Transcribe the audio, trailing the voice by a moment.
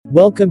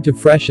Welcome to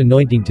Fresh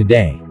Anointing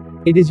Today.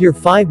 It is your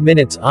 5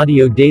 minutes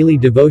audio daily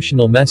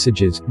devotional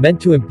messages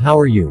meant to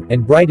empower you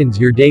and brightens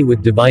your day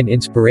with divine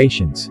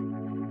inspirations.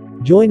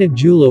 Join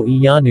Ajulo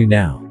Iyanu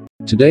now.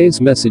 Today's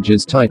message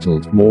is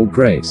titled More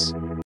Grace.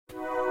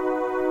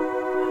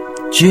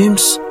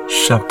 James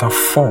chapter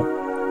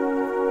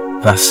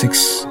 4 verse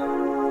 6.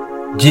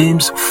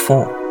 James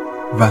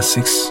 4 verse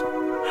 6.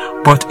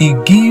 But he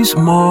gives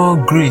more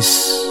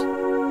grace.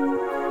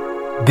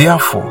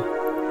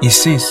 Therefore, he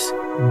says,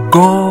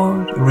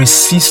 God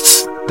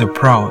resists the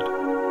proud,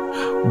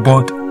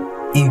 but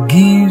he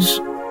gives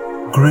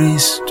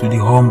grace to the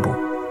humble.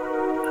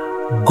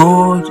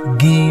 God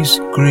gives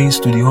grace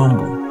to the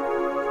humble.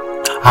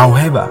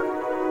 However,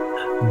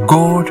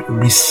 God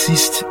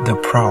resists the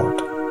proud.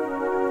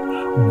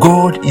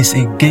 God is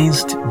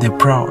against the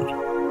proud.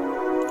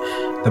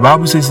 The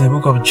Bible says in the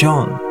book of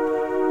John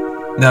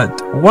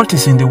that what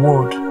is in the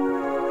world,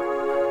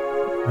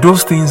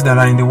 those things that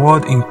are in the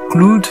world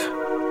include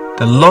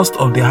the lust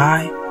of the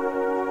eye,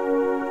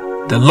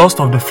 the lust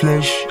of the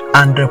flesh,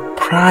 and the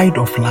pride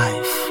of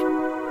life.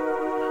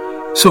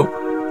 So,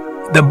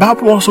 the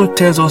Bible also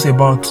tells us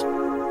about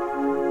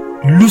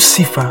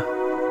Lucifer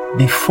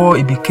before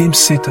he became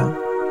Satan,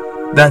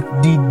 that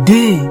the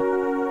day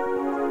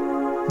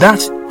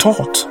that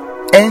thought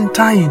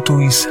entered into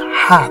his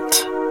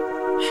heart,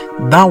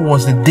 that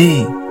was the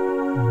day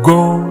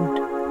God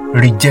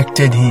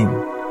rejected him.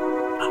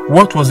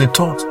 What was the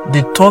thought?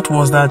 The thought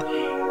was that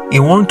he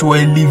wanted to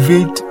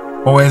elevate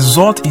or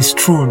exalt his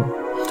throne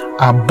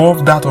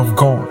above that of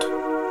God.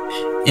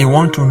 He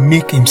wanted to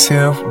make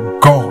himself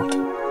God.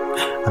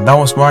 And that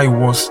was why he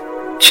was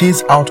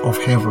chased out of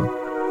heaven.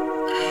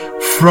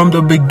 From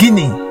the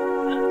beginning,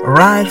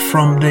 right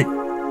from the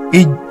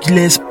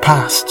ageless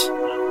past,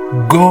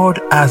 God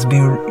has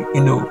been,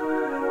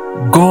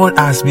 God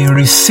has been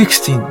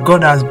resisting,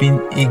 God has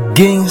been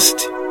against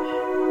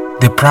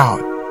the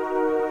proud.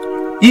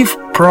 If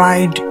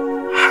pride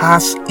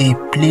has a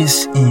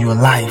place in your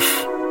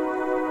life,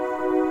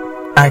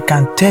 I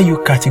can tell you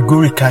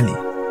categorically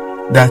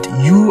that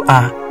you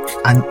are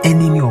an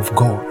enemy of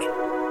God.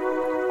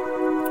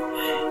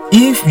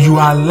 If you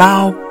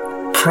allow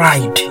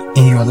pride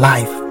in your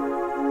life,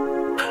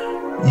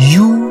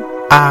 you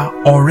are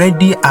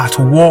already at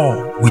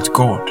war with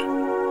God,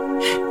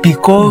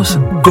 because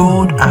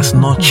God has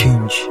not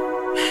changed.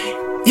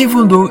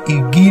 Even though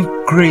He gives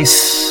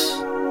grace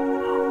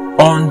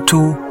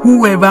unto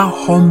whoever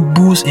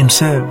humbles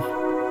himself,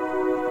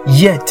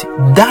 yet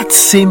that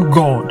same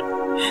God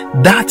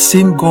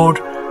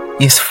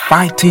is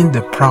fighting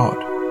the proud.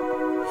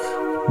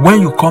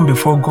 When you come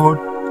before God,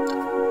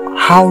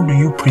 how do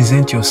you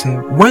present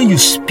yourself? When you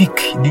speak,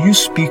 do you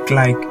speak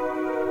like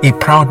a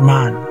proud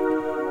man,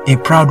 a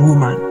proud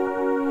woman?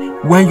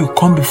 When you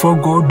come before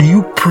God, do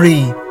you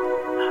pray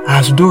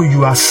as though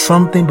you are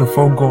something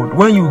before God?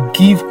 When you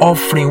give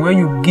offering, when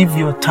you give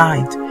your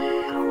tithe,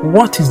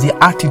 what is the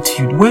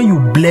attitude? When you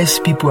bless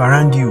people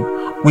around you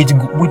with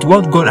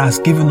what God has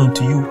given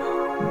unto you,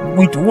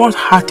 with what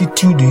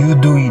attitude do you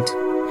do it?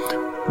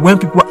 When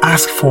people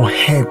ask for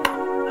help,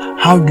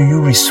 how do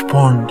you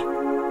respond?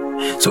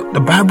 So the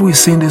Bible is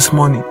saying this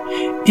morning,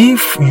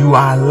 if you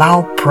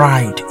allow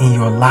pride in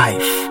your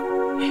life,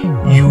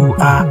 you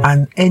are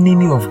an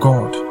enemy of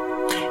God.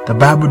 The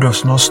Bible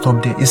does not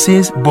stop there. It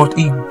says, but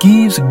He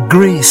gives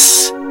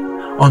grace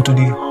unto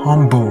the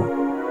humble.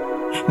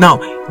 Now,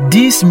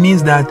 this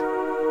means that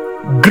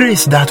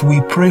grace that we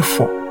pray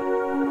for,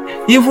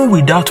 even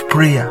without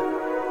prayer,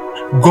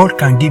 God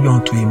can give it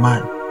unto a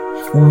man.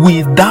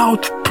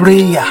 Without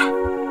prayer,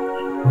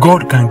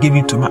 God can give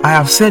it to man. I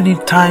have said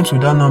it times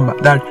without number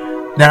that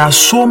there are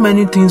so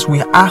many things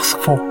we ask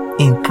for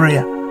in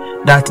prayer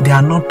that they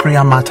are not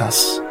prayer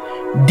matters.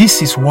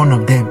 This is one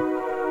of them.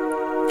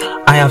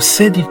 I have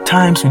said it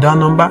times without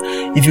number.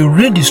 If you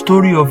read the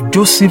story of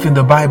Joseph in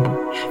the Bible,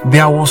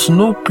 there was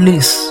no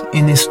place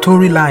in a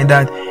storyline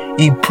that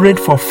he prayed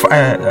for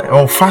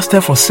or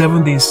fasted for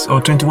 7 days or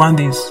 21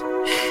 days.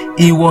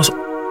 He was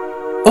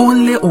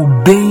only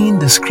obeying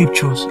the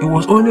scriptures. He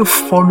was only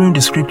following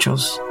the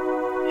scriptures.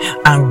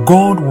 And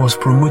God was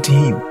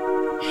promoting him.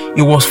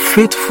 He was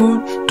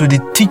faithful to the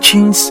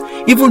teachings,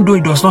 even though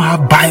he does not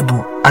have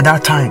Bible at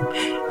that time.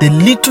 The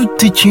little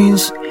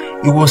teachings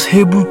he was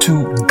able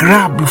to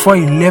grab before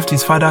he left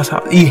his father's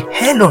house, he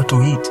held on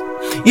to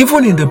it.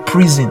 Even in the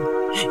prison,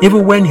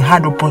 even when he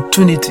had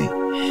opportunity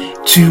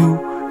to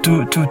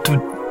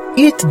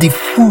eat the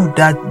food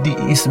that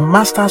his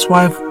master's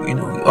wife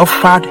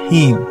offered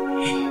him,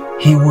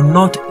 he would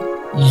not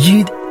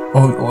yield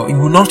or he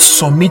would not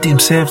submit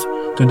himself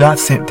to that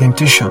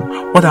temptation.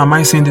 What am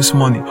I saying this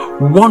morning?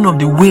 One of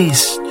the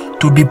ways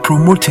to be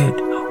promoted,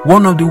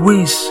 one of the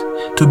ways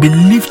to be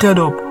lifted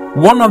up,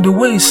 one of the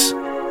ways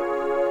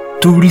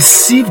to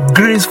receive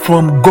grace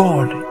from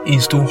God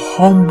is to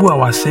humble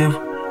ourselves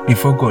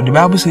before God. The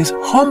Bible says,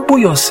 humble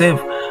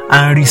yourself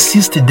and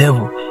resist the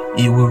devil.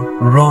 He will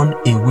run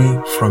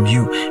away from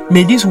you.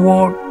 May this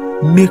word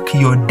make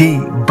your day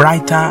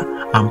brighter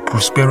and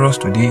prosperous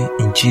today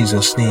in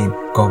Jesus' name.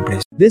 God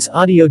bless. This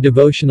audio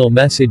devotional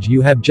message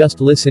you have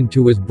just listened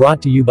to was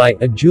brought to you by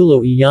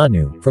Ajulo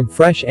Iyanu from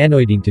Fresh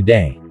Anointing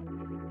Today.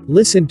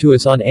 Listen to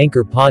us on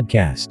Anchor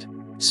Podcast,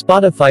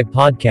 Spotify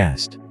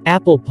Podcast,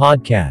 Apple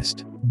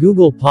Podcast,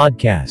 Google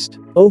Podcast,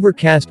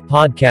 Overcast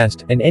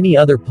Podcast, and any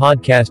other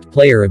podcast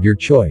player of your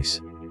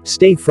choice.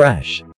 Stay fresh.